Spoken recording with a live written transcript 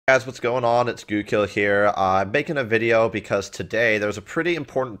Guys, what's going on? It's Gukill here. I'm making a video because today there's a pretty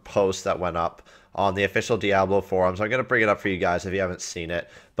important post that went up on the official Diablo forums. I'm going to bring it up for you guys if you haven't seen it.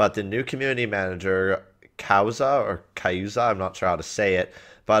 But the new community manager, Kauza, I'm not sure how to say it,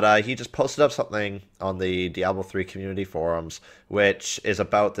 but he just posted up something on the Diablo 3 community forums, which is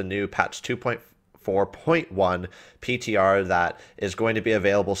about the new patch 2.4.1 PTR that is going to be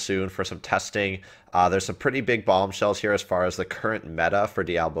available soon for some testing. There's some pretty big bombshells here as far as the current meta for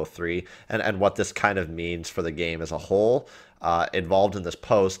Diablo 3 and what this kind of means for the game as a whole involved in this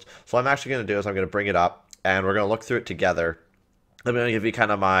post. So what I'm actually going to do is I'm going to bring it up and we're going to look through it together. I'm going to give you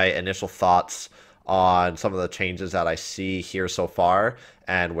kind of my initial thoughts on some of the changes that I see here so far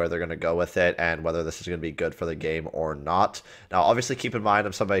and where they're going to go with it and whether this is going to be good for the game or not. Now, obviously, keep in mind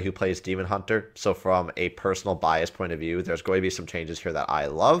I'm somebody who plays Demon Hunter, so from a personal bias point of view, there's going to be some changes here that I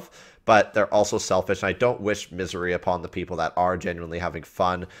love, but they're also selfish, and I don't wish misery upon the people that are genuinely having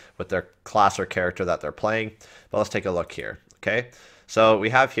fun with their class or character that they're playing. But let's take a look here, okay? So we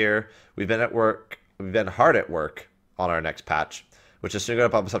have here, we've been hard at work on our next patch, which is soon going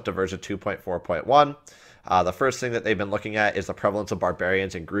to bump us up to version 2.4.1. The first thing that they've been looking at is the prevalence of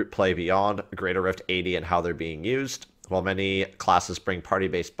barbarians in group play beyond Greater Rift 80 and how they're being used. While many classes bring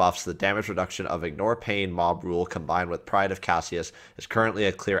party-based buffs, the damage reduction of Ignore Pain mob rule combined with Pride of Cassius is currently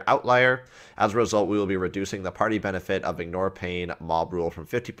a clear outlier. As a result, we will be reducing the party benefit of Ignore Pain mob rule from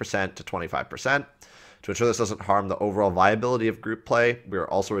 50% to 25%. To ensure this doesn't harm the overall viability of group play, we are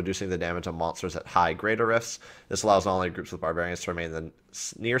also reducing the damage of monsters at high greater rifts. This allows not only groups with barbarians to remain the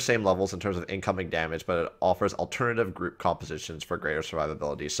near same levels in terms of incoming damage, but it offers alternative group compositions for greater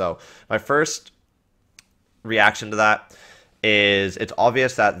survivability. So my first reaction to that is it's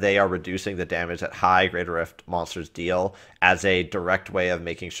obvious that they are reducing the damage that high greater rift monsters deal as a direct way of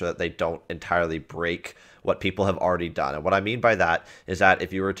making sure that they don't entirely break what people have already done. And what I mean by that is that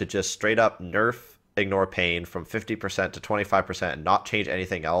if you were to just straight up nerf Ignore Pain from 50% to 25% and not change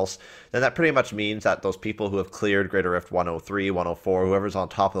anything else, then that pretty much means that those people who have cleared Greater Rift 103, 104, whoever's on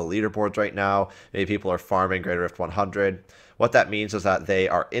top of the leaderboards right now, maybe people are farming Greater Rift 100, what that means is that they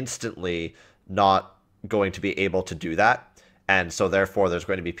are instantly not going to be able to do that. And so therefore there's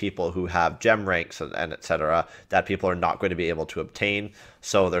going to be people who have gem ranks and etc. that people are not going to be able to obtain.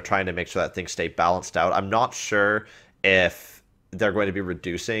 So they're trying to make sure that things stay balanced out. I'm not sure if they're going to be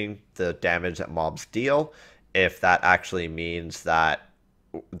reducing the damage that mobs deal, if that actually means that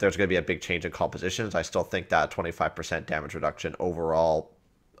there's going to be a big change in compositions. I still think that 25% damage reduction overall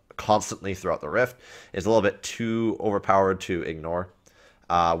constantly throughout the rift is a little bit too overpowered to ignore.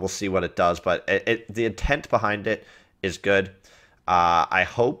 We'll see what it does, but the intent behind it is good. I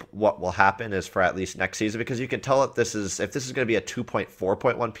hope what will happen is for at least next season, because you can tell that if this is going to be a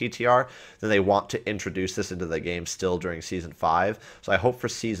 2.4.1 PTR, then they want to introduce this into the game still during season 5. So I hope for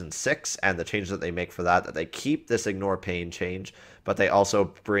season 6 and the changes that they make for that they keep this Ignore Pain change, but they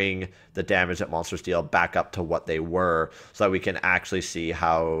also bring the damage that monsters deal back up to what they were, so that we can actually see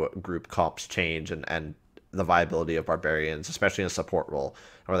how group comps change and the viability of barbarians, especially in a support role,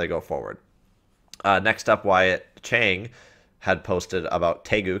 where they go forward. Next up, Wyatt Chang had posted about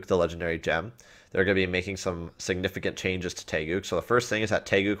Taeguk, the legendary gem. They're going to be making some significant changes to Taeguk. So the first thing is that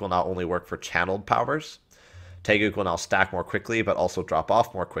Taeguk will not only work for channeled powers, Taeguk will now stack more quickly, but also drop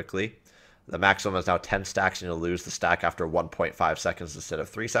off more quickly. The maximum is now 10 stacks, and you'll lose the stack after 1.5 seconds instead of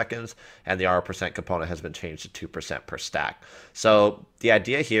 3 seconds. And the R% component has been changed to 2% per stack. So the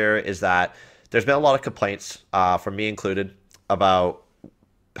idea here is that there's been a lot of complaints, from me included, about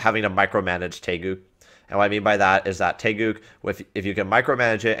having to micromanage Taeguk. And what I mean by that is that Taeguk, if you can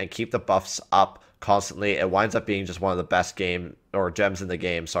micromanage it and keep the buffs up constantly, it winds up being just one of the best gems in the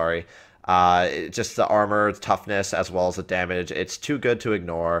game, sorry. Just the armor, the toughness, as well as the damage. It's too good to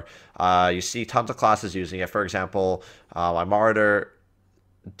ignore. You see tons of classes using it. For example, my Martyr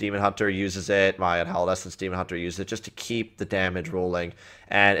Demon Hunter uses it. My Adolescence Demon Hunter uses it just to keep the damage rolling.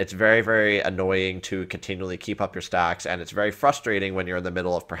 And it's very, very annoying to continually keep up your stacks. And it's very frustrating when you're in the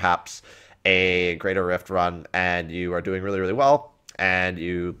middle of perhaps a Greater Rift run and you are doing really, really well, and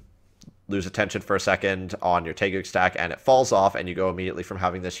you lose attention for a second on your Taeguk stack and it falls off, and you go immediately from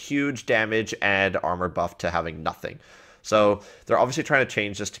having this huge damage and armor buff to having nothing. So they're obviously trying to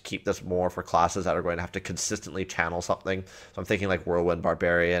change this to keep this more for classes that are going to have to consistently channel something. So I'm thinking like Whirlwind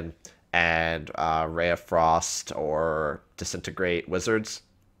Barbarian and Ray of Frost or Disintegrate Wizards.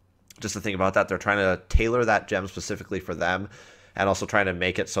 Just to think about that, they're trying to tailor that gem specifically for them, and also trying to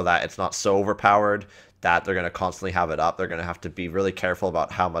make it so that it's not so overpowered that they're going to constantly have it up. They're going to have to be really careful about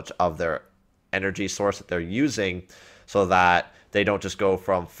how much of their energy source that they're using, so that they don't just go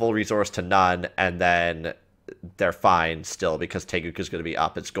from full resource to none and then they're fine still because Taeguk is going to be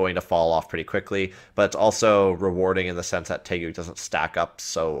up. It's going to fall off pretty quickly, but it's also rewarding in the sense that Taeguk doesn't stack up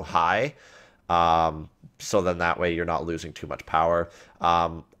so high. So then that way you're not losing too much power.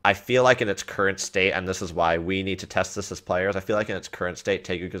 I feel like in its current state, and this is why we need to test this as players, I feel like in its current state,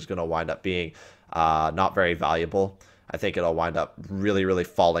 Taeguk is going to wind up being not very valuable. I think it'll wind up really, really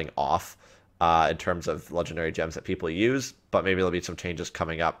falling off in terms of legendary gems that people use, but maybe there'll be some changes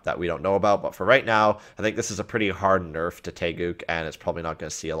coming up that we don't know about. But for right now, I think this is a pretty hard nerf to Taeguk, and it's probably not going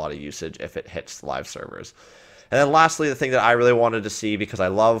to see a lot of usage if it hits live servers. And then lastly, the thing that I really wanted to see, because I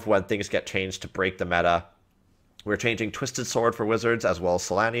love when things get changed to break the meta, we're changing Twisted Sword for Wizards as well as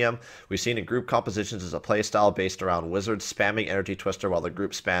Solanium. We've seen in group compositions as a playstyle based around Wizards spamming Energy Twister while the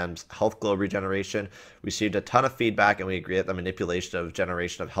group spams Health Globe regeneration. We received a ton of feedback and we agree that the manipulation of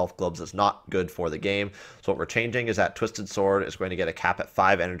generation of Health Globes is not good for the game. So what we're changing is that Twisted Sword is going to get a cap at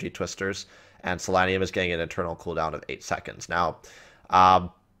 5 Energy Twisters and Solanium is getting an internal cooldown of 8 seconds. Now,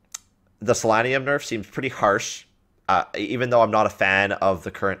 the Solanium nerf seems pretty harsh, even though I'm not a fan of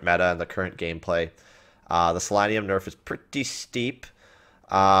the current meta and the current gameplay. The Solanium nerf is pretty steep.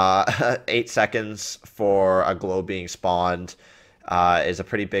 8 seconds for a globe being spawned is a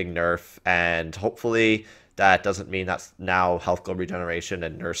pretty big nerf, and hopefully that doesn't mean that's now Health Globe regeneration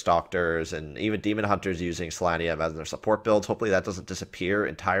and Nurse Doctors and even Demon Hunters using Solanium as their support builds. Hopefully that doesn't disappear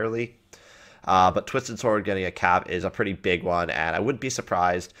entirely. But Twisted Sword getting a cap is a pretty big one, and I wouldn't be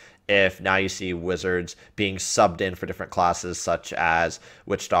surprised if now you see Wizards being subbed in for different classes such as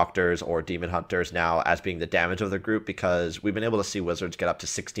Witch Doctors or Demon Hunters now as being the damage of the group, because we've been able to see Wizards get up to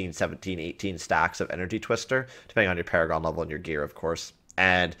 16, 17, 18 stacks of Energy Twister, depending on your Paragon level and your gear, of course.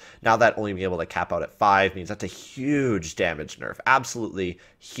 And now that only being able to cap out at 5 means that's a huge damage nerf, absolutely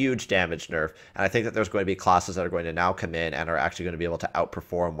huge damage nerf. And I think that there's going to be classes that are going to now come in and are actually going to be able to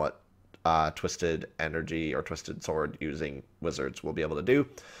outperform what Twisted Energy or Twisted Sword using Wizards will be able to do.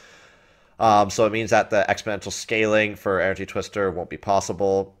 So it means that the exponential scaling for Energy Twister won't be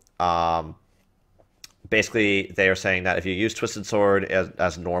possible. Basically, they are saying that if you use Twisted Sword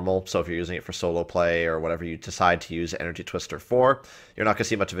as normal, so if you're using it for solo play or whatever you decide to use Energy Twister for, you're not going to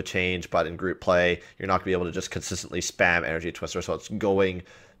see much of a change, but in group play, you're not going to be able to just consistently spam Energy Twister, so it's going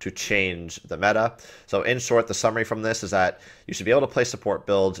to change the meta. So in short, the summary from this is that you should be able to play support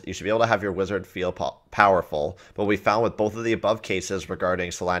builds, you should be able to have your wizard feel powerful, but we found with both of the above cases regarding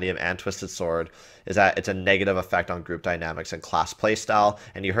Solanium and Twisted Sword is that it's a negative effect on group dynamics and class playstyle,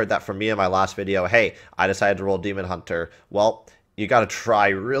 and you heard that from me in my last video. Hey, I decided to roll Demon Hunter. Well, you got to try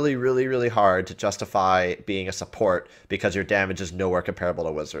really, really, really hard to justify being a support because your damage is nowhere comparable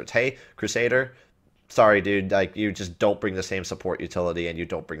to Wizards. Hey, Crusader, sorry, dude, like, you just don't bring the same support utility and you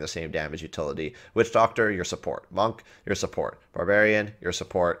don't bring the same damage utility. Witch Doctor, your support. Monk, your support. Barbarian, your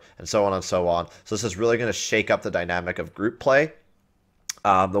support, and so on and so on. So this is really going to shake up the dynamic of group play.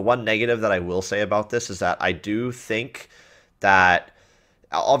 The one negative that I will say about this is that I do think that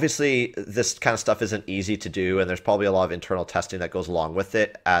obviously this kind of stuff isn't easy to do, and there's probably a lot of internal testing that goes along with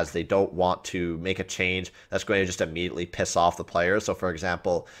it, as they don't want to make a change that's going to just immediately piss off the players. So for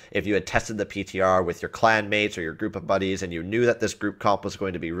example, if you had tested the PTR with your clan mates or your group of buddies and you knew that this group comp was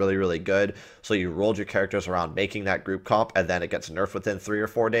going to be really, really good, so you rolled your characters around making that group comp, and then it gets nerfed within 3 or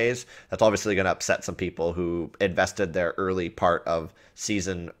 4 days, that's obviously going to upset some people who invested their early part of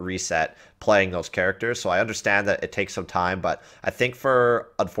season reset playing those characters. So I understand that it takes some time, but I think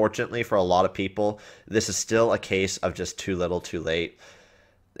unfortunately for a lot of people, this is still a case of just too little too late.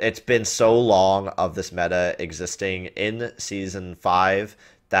 It's been so long of this meta existing in Season 5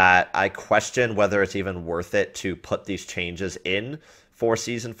 that I question whether it's even worth it to put these changes in for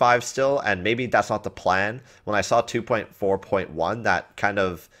Season 5 still, and maybe that's not the plan. When I saw 2.4.1, that kind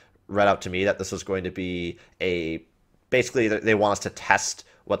of read out to me that this was going to be basically they want us to test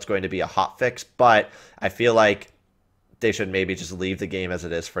what's going to be a hotfix, but I feel like they should maybe just leave the game as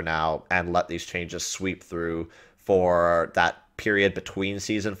it is for now and let these changes sweep through for that period between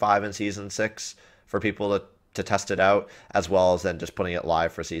Season 5 and Season 6 for people to test it out, as well as then just putting it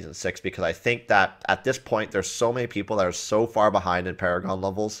live for Season 6, because I think that at this point there's so many people that are so far behind in Paragon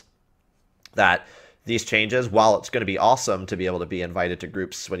levels that these changes, while it's going to be awesome to be able to be invited to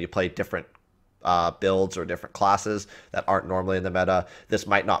groups when you play different builds or different classes that aren't normally in the meta, this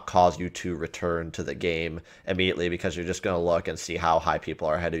might not cause you to return to the game immediately, because you're just going to look and see how high people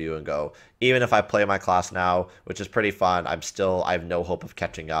are ahead of you and go, even if I play my class now, which is pretty fun, I have no hope of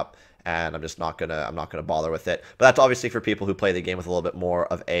catching up, and I'm not gonna bother with it. But that's obviously for people who play the game with a little bit more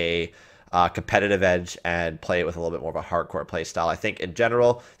of a competitive edge and play it with a little bit more of a hardcore play style. I think in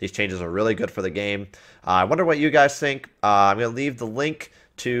general these changes are really good for the game. I wonder what you guys think. I'm going to leave the link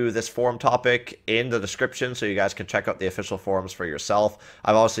to this forum topic in the description so you guys can check out the official forums for yourself.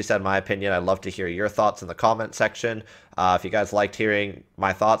 I've obviously said my opinion. I'd love to hear your thoughts in the comment section. If you guys liked hearing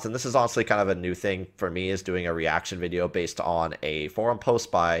my thoughts, and this is honestly kind of a new thing for me, is doing a reaction video based on a forum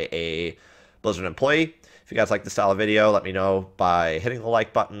post by a Blizzard employee. If you guys like the style of video, let me know by hitting the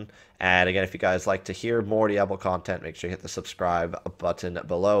like button. And again, if you guys like to hear more Diablo content, make sure you hit the subscribe button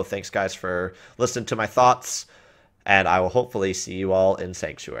below. Thanks, guys, for listening to my thoughts. And I will hopefully see you all in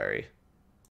Sanctuary.